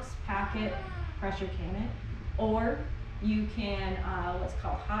chunks, pack it, pressure can it. Or you can, what's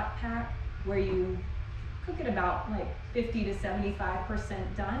called hot pack, where you cook it about like 50 to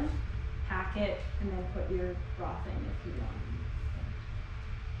 75% done, pack it, and then put your broth in if you want.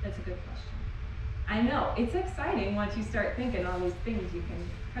 That's a good question. I know, it's exciting once you start thinking all these things you can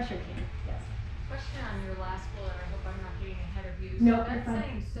pressure can. Yes. Question on your last bullet, I hope I'm not getting ahead of you. No, So you're that's fine.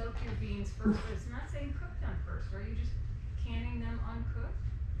 saying soak your beans first, but it's not saying cook them first. Are you just canning them uncooked?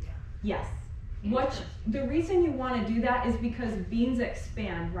 Yes. The reason you want to do that is because beans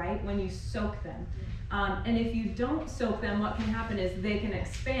expand, right, when you soak them. And if you don't soak them, what can happen is they can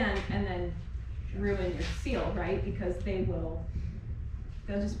expand and then ruin your seal, right? Because they'll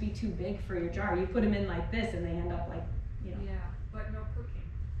just be too big for your jar. You put them in like this and they end up like, you know. Yeah, but no cooking.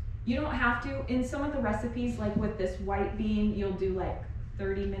 You don't have to. In some of the recipes, like with this white bean, you'll do like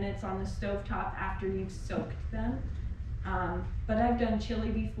 30 minutes on the stovetop after you've soaked them. But I've done chili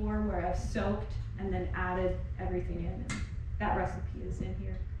before where I've soaked and then added everything in. And that recipe is in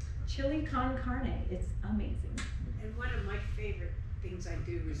here. Chili con carne, it's amazing. And one of my favorite things I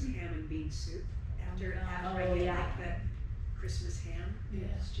do is ham and bean soup. After Oh, I get yeah. like the Christmas ham, Yeah.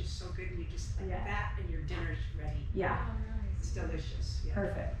 it's just so good and you just like Yeah. that and your dinner's ready. Yeah, Oh, It's nice. delicious, yeah.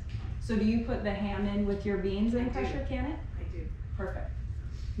 perfect. So do you put the ham in with your beans I and do. pressure can it? I do. Perfect.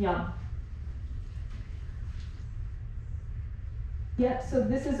 Yum. Yep, so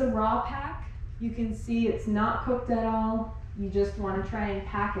this is a raw pack. You can see it's not cooked at all. You just want to try and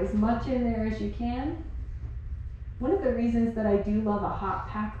pack as much in there as you can. One of the reasons that I do love a hot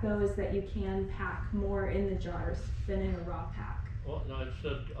pack though is that you can pack more in the jars than in a raw pack. Well, no, it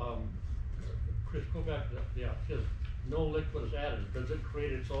said, Chris, go back to that, yeah, it says no liquid is added. Does it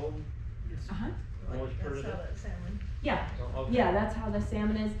create its own Uh-huh. moisture in That's how it? that salmon. Yeah, Oh, okay. yeah, that's how the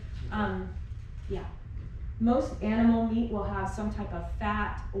salmon is. Yeah. Most animal meat will have some type of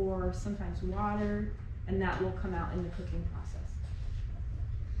fat or sometimes water, and that will come out in the cooking process.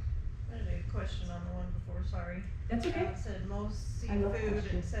 I had a question on the one before, sorry. That's okay. It said most I love seafood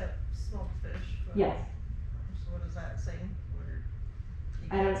questions. except smoked fish. but- Yes. So what does that say?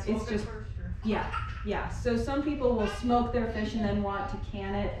 I don't- You it's smoke it just- first, or? Yeah, yeah. So some people will smoke their fish and then want to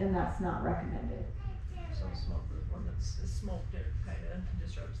can it, and that's not recommended. So smoke the one that's smoked, it kinda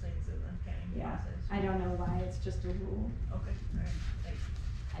disrupts things in the canning Yeah. process. I don't know why, it's just a rule. Okay, alright, thanks.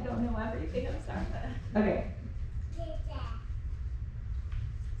 I don't know everything, I'm sorry. Okay.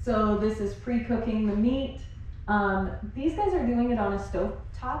 So this is pre-cooking the meat. These guys are doing it on a stove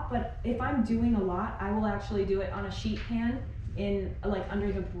top, but if I'm doing a lot, I will actually do it on a sheet pan in like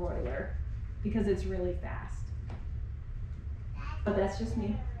under the broiler because it's really fast. But that's just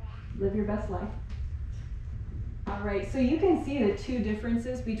me. Live your best life. All right, so you can see the 2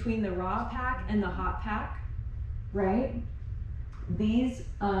 differences between the raw pack and the hot pack, right? These,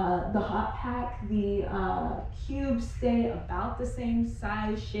 the hot pack, the cubes stay about the same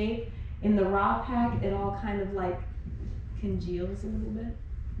size, shape. In the raw pack, it all kind of like congeals a little bit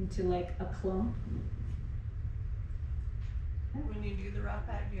into like a clump. When you do the raw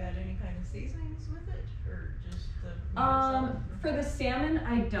pack, do you add any kind of seasonings with it, or just the meat itself? For the salmon,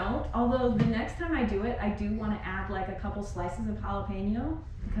 I don't, although the next time I do it, I do want to add like a couple slices of jalapeno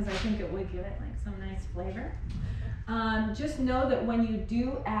because I think it would give it like some nice flavor. Just know that when you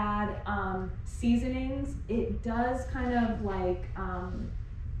do add seasonings, it does kind of like, how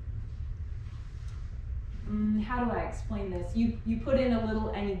do I explain this? You put in a little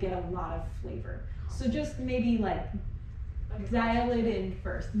and you get a lot of flavor. So just maybe like dial it in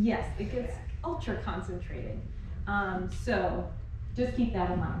first. Yes, it gets ultra concentrated. So just keep that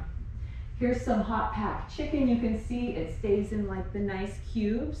in mind. Here's some hot packed chicken. You can see it stays in like the nice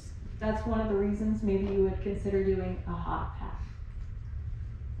cubes. That's one of the reasons maybe you would consider doing a hot pack.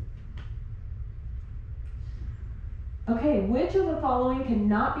 Okay, which of the following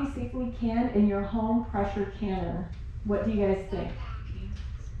cannot be safely canned in your home pressure canner? What do you guys think?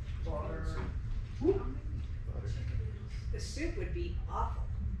 The soup would be awful.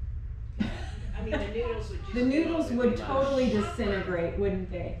 I mean, the noodles would just. The noodles be would totally disintegrate,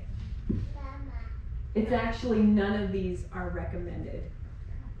 wouldn't they? It's actually none of these are recommended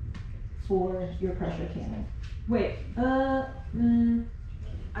for your pressure canning. Wait, I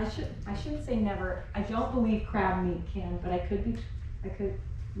shouldn't say never. I don't believe crab meat can, but I could,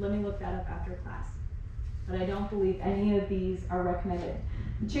 let me look that up after class. But I don't believe any of these are recommended.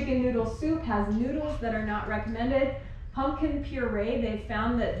 The chicken noodle soup has noodles that are not recommended. Pumpkin puree, they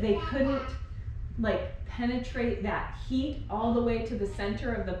found that they couldn't like penetrate that heat all the way to the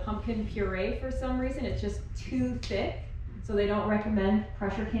center of the pumpkin puree for some reason. It's just too thick. So they don't recommend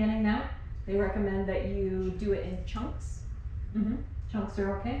pressure canning that. They recommend that you do it in chunks. Chunks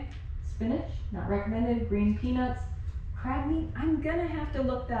are okay. Spinach, not recommended. Green peanuts. Crab meat, I'm gonna have to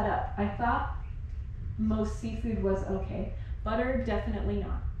look that up. I thought most seafood was okay. Butter, definitely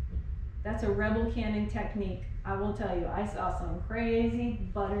not. That's a rebel canning technique. I will tell you, I saw some crazy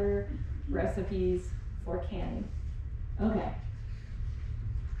butter recipes for canning. Okay.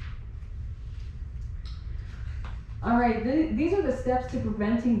 All right, these are the steps to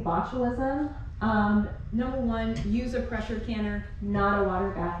preventing botulism. Number one, use a pressure canner, not a water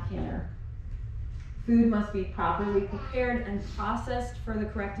bath canner. Food must be properly prepared and processed for the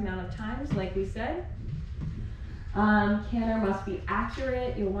correct amount of times, like we said. Canner must be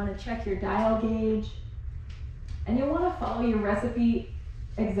accurate. You'll want to check your dial gauge. And you'll want to follow your recipe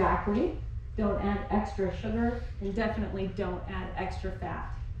exactly. Don't add extra sugar, and definitely don't add extra fat.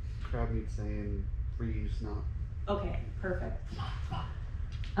 Crab meat saying freeze, not. Okay, perfect.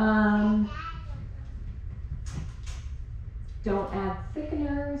 Don't add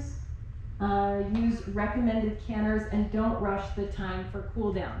thickeners. Use recommended canners and don't rush the time for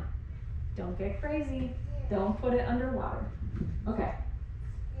cool down. Don't get crazy. Don't put it underwater. Okay.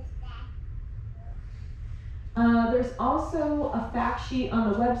 There's also a fact sheet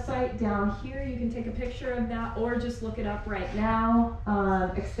on the website down here. You can take a picture of that or just look it up right now.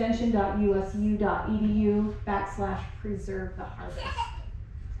 extension.usu.edu/preserve the harvest.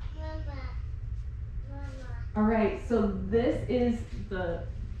 All right, so this is the,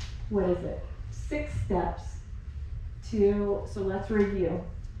 what is it? 6 steps to, so let's review.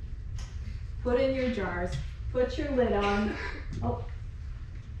 Put in your jars, put your lid on. Oh.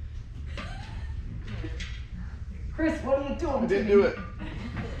 Chris, what are you doing? I didn't do it.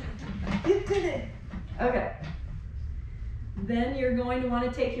 You did it. Okay. Then you're going to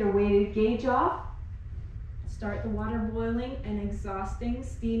want to take your weighted gauge off. Start the water boiling and exhausting.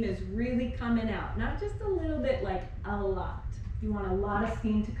 Steam is really coming out. Not just a little bit, like a lot. You want a lot of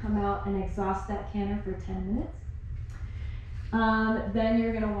steam to come out and exhaust that canner for 10 minutes. Then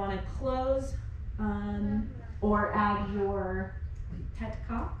you're going to want to close or add your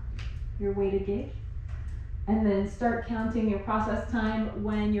petcock, your weighted gauge. And then start counting your process time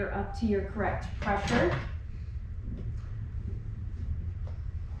when you're up to your correct pressure.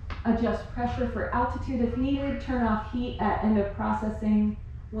 Adjust pressure for altitude if needed. Turn off heat at end of processing.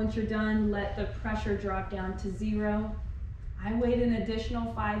 Once you're done, let the pressure drop down to 0. I wait an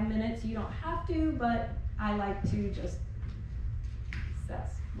additional 5 minutes. You don't have to, but I like to just,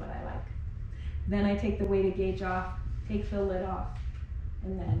 that's what I like. Then I take the weighted gauge off, take the lid off,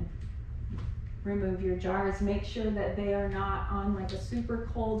 and then remove your jars. Make sure that they are not on like a super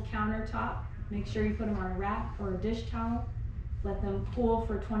cold countertop. Make sure you put them on a rack or a dish towel. Let them cool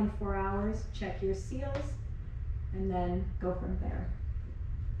for 24 hours. Check your seals, and then go from there.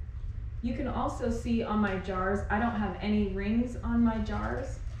 You can also see on my jars, I don't have any rings on my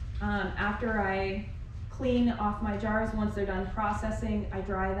jars. After I clean off my jars, once they're done processing, I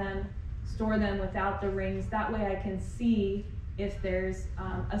dry them, store them without the rings. That way I can see if there's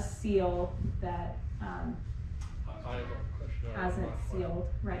a seal that I have a question. hasn't sealed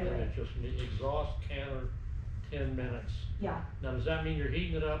right And away. it just exhaust canner 10 minutes. Yeah, Now, does that mean you're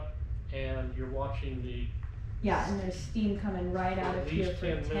heating it up and you're watching the, yeah, and there's steam coming right out of At here least for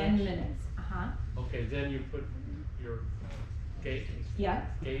 10 10 minutes? minutes. okay, then you your gauge, Yeah,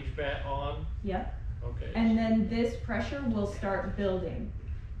 gauge bat on, yeah. okay. And then this pressure will start building.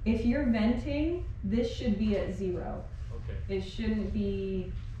 If you're venting, this should be at 0. Okay, It shouldn't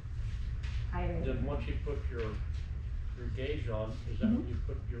be higher. then once you put your gauge on, is that when you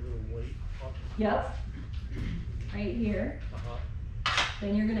put your little weight on? Yep, right here. Uh-huh,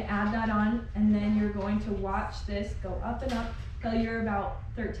 Then you're gonna add that on, and then you're going to watch this go up and up till you're about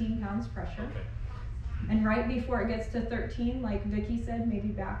 13 pounds pressure. okay, And right before it gets to 13, like Vicky said, maybe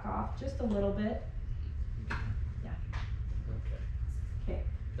back off just a little bit. okay. Okay.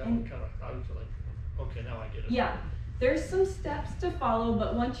 That And- one kinda, I was like, okay, now I get it. Yeah, there's some steps to follow,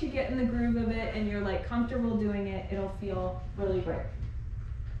 but once you get in the groove of it and you're like comfortable doing it, it'll feel really great.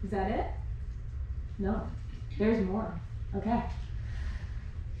 Is that it? No, there's more. Okay.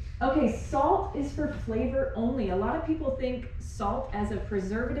 Okay, salt is for flavor only. A lot of people think salt as a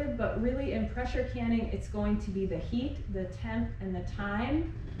preservative, but really in pressure canning, it's going to be the heat, the temp, and the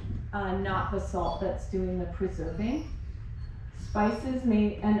time, not the salt that's doing the preserving. Spices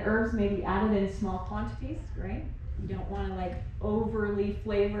and herbs may be added in small quantities, right? You don't want to like overly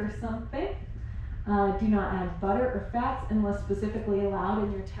flavor something. Do not add butter or fats unless specifically allowed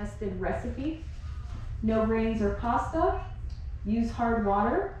in your tested recipe. No grains or pasta. Use hard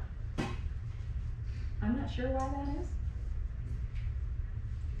water. I'm not sure why that is.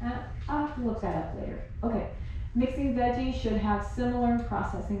 I'll have to look that up later. Okay, mixing veggies should have similar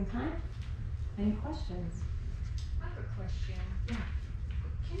processing time. Any questions? I have a question. Yeah.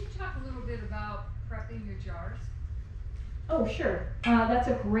 Can you talk a little bit about prepping your jars? Oh, sure. That's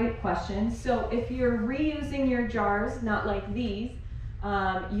a great question. So if you're reusing your jars, not like these,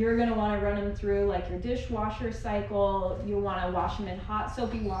 you're gonna wanna run them through like your dishwasher cycle. You wanna wash them in hot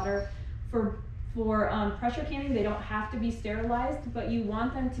soapy water. For pressure canning, they don't have to be sterilized, but you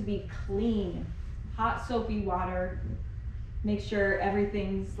want them to be clean. Hot soapy water. Make sure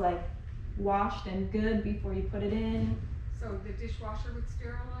everything's like washed and good before you put it in. So the dishwasher would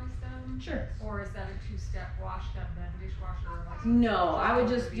sterilize them? Sure. Or is that a two-step wash done by the dishwasher? Or like No, I would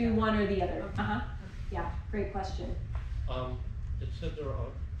just or the do other? one or the other. Okay. Uh-huh. Yeah, great question. It said there are,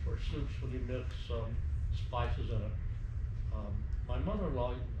 for soups, when you mix, spices in it. My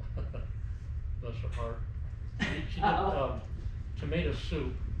mother-in-law, bless her heart, she did, Uh-oh. tomato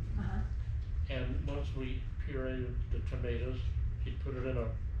soup, Uh-huh. and once we pureed the tomatoes, she'd put it in a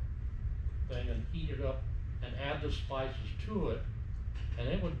thing and heat it up and add the spices to it, and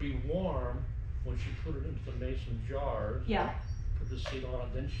it would be warm when she put it into the mason jars. Yeah. Put the seed on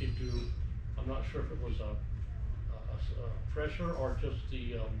it, then she'd do, I'm not sure if it was a pressure or just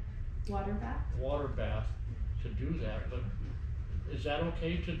the, Water bath? water bath to do that, but is that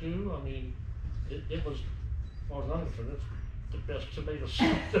okay to do? I mean, it was, as far as I'm concerned, it's the best tomato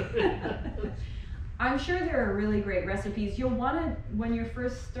soup. I'm sure there are really great recipes. You'll want to, when you're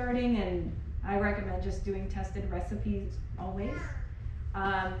first starting, and I recommend just doing tested recipes always.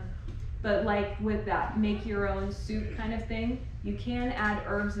 But like with that make your own soup kind of thing, you can add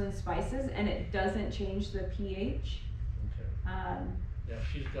herbs and spices and it doesn't change the pH. Okay. Yeah,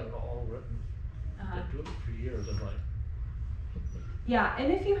 she's got it all written. Been doing it for years, I'm like. Yeah,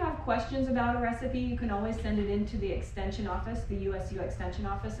 and if you have questions about a recipe, you can always send it into the extension office, the USU extension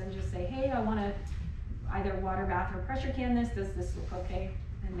office, and just say, hey, I want to either water bath or pressure can this, does this look okay?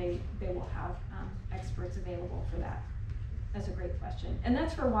 And they will have experts available for that. That's a great question. And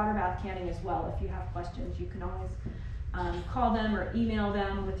that's for water bath canning as well. If you have questions, you can always call them or email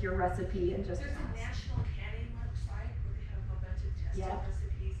them with your recipe and just There's a ask. national canning website where they have a bunch of tested Yeah.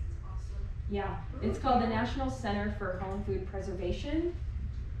 recipes, it's awesome. Yeah, it's called the National Center for Home Food Preservation.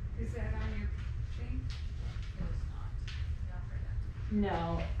 Is that on your thing? No, it's not. Not for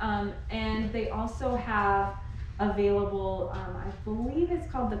that. No, and they also have available, I believe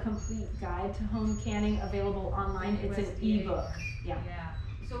it's called the Complete Guide to Home Canning, available online. It's an USDA. ebook. Yeah, Yeah.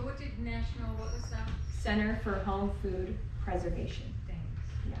 So what did what was that? Center for Home Food Preservation.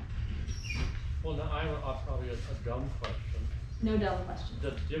 Thanks. Well, now I'll probably a dumb question. No dumb questions.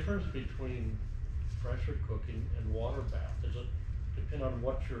 The difference between pressure cooking and water bath, does it depend on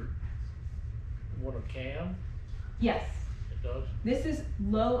what you want to can? Yes, It does? this is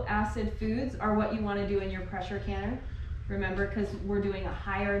low acid foods are what you want to do in your pressure canner. Remember, because we're doing a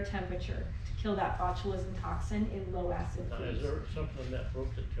higher temperature to kill that botulism toxin in low acid Now, foods. is there something in that book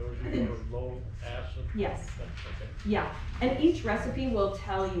that tells you what are low acid? Yes. Okay. Yeah, and each recipe will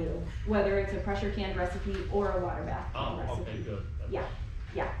tell you whether it's a pressure canned recipe or a water bath Oh, recipe. okay, good. Yeah,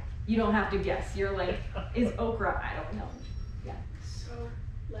 yeah. You don't have to guess. You're like, is okra? I don't know. Yeah. So,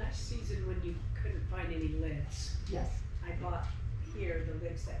 last season when you couldn't find any lids, Yes. I bought here the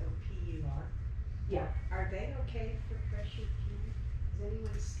lids that were PUR. Yeah. Are they okay for pressure can? Is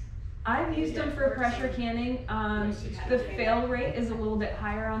anyone's? I've used them for pressure canning. The Okay. fail rate is a little bit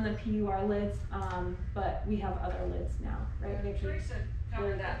higher on the PUR lids, but we have other lids now, right, Vicki? Teresa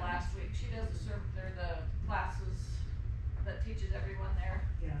covered that last week. She does the classes that teaches everyone there.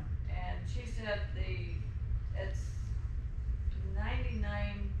 Yeah. And she said it's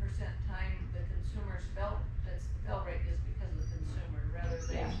 99% time the consumer's fail rate is because of the consumer, rather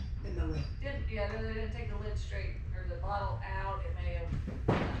they Yeah. In the lid. rather they didn't take the lid straight or the bottle out, it may have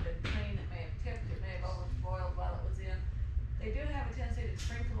not been clean, it may have tipped, it may have overboiled while it was in. They do have a tendency to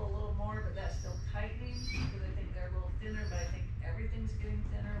sprinkle a little more, but that's still tightening, because I think they're a little thinner, but I think everything's getting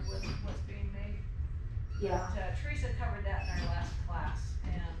thinner with what's being made. Yeah. But, Teresa covered that in our last class,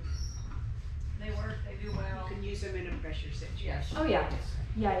 and they work, they do well. You can use them in a pressure situation. Yes. Oh, yeah.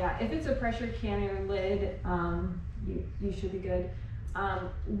 Yeah. If it's a pressure canner lid, you should be good.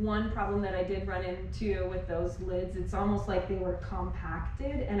 One problem that I did run into with those lids, it's almost like they were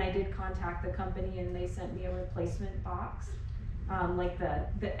compacted, and I did contact the company and they sent me a replacement box. Like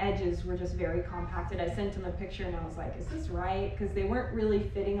the edges were just very compacted. I sent them a picture and I was like, is this right? Because they weren't really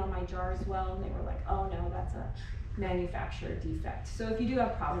fitting on my jars well, and they were like, oh no, that's a manufacturer defect. So if you do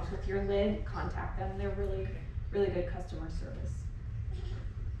have problems with your lid, contact them. They're really, really good customer service.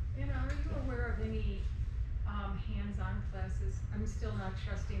 Anna, are you aware of any, hands-on classes? I'm still not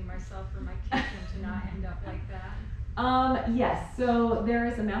trusting myself or my kitchen to not end up like that. Yes, so there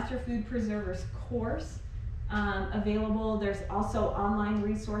is a Master Food Preservers course available. There's also online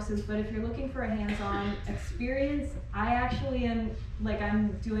resources, but if you're looking for a hands-on experience, I actually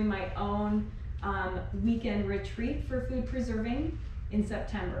I'm doing my own weekend retreat for food preserving in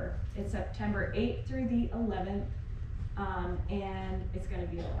September. It's September 8th through the 11th, and it's gonna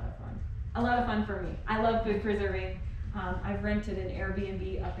be a lot of fun. A lot of fun for me. I love food preserving. I've rented an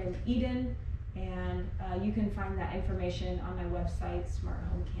Airbnb up in Eden, and you can find that information on my website,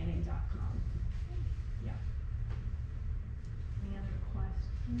 smarthomecanning.com. Yeah. Any other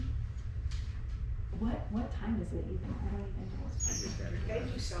questions? What time is it even? I don't even know what time it is.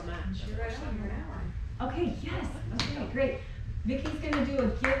 Thank you so much. You're right on your hour. Okay, yes, okay, great. Vicky's gonna do a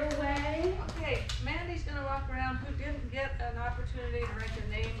giveaway. Okay, Mandy's gonna walk around, who didn't get an opportunity to write their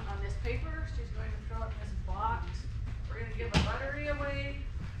name on this paper, she's going to throw it in this box. We're gonna give a lottery away.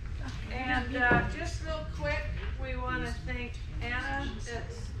 And, just real quick, we wanna thank Anna.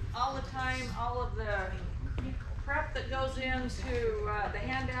 It's all the time, all of the prep that goes into, the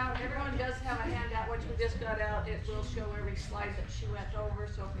handout. Everyone does have a handout, which we just got out. It will show every slide that she went over,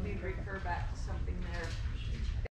 so if you need to refer back to something there.